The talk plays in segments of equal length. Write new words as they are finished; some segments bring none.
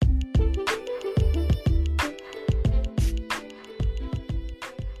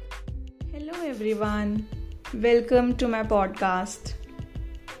everyone. Welcome to my podcast.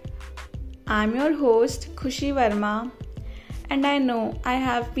 I'm your host Khushi Verma, and I know I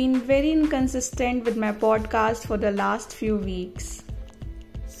have been very inconsistent with my podcast for the last few weeks.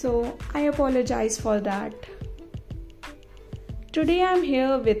 So I apologize for that. Today I'm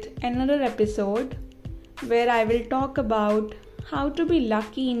here with another episode where I will talk about how to be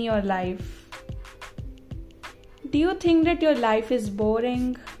lucky in your life. Do you think that your life is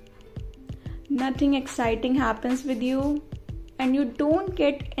boring? Nothing exciting happens with you and you don't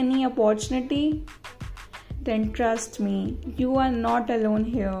get any opportunity? Then trust me, you are not alone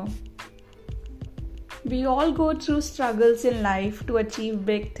here. We all go through struggles in life to achieve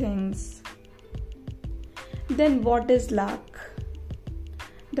big things. Then what is luck?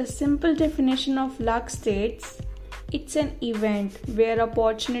 The simple definition of luck states it's an event where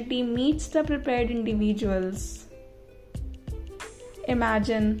opportunity meets the prepared individuals.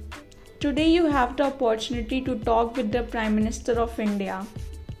 Imagine, today you have the opportunity to talk with the Prime Minister of India,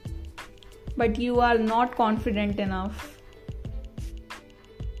 but you are not confident enough.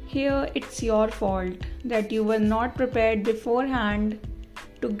 Here it's your fault that you were not prepared beforehand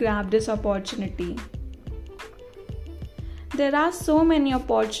to grab this opportunity. There are so many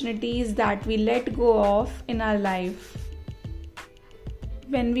opportunities that we let go of in our life.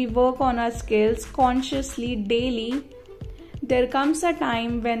 When we work on our skills consciously daily, there comes a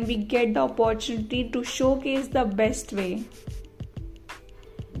time when we get the opportunity to showcase the best way.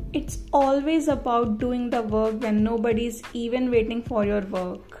 It's always about doing the work when nobody's even waiting for your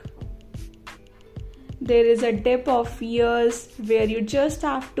work. There is a dip of years where you just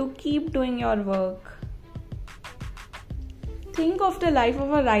have to keep doing your work. Think of the life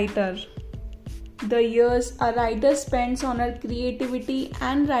of a writer. The years a writer spends on her creativity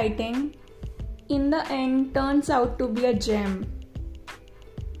and writing in the end turns out to be a gem.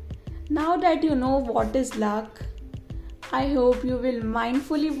 Now that you know what is luck, I hope you will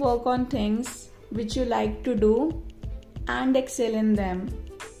mindfully work on things which you like to do and excel in them.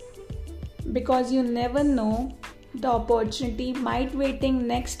 Because you never know, the opportunity might waiting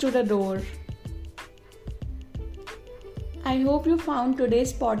next to the door. I hope you found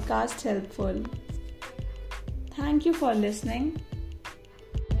today's podcast helpful. Thank you for listening.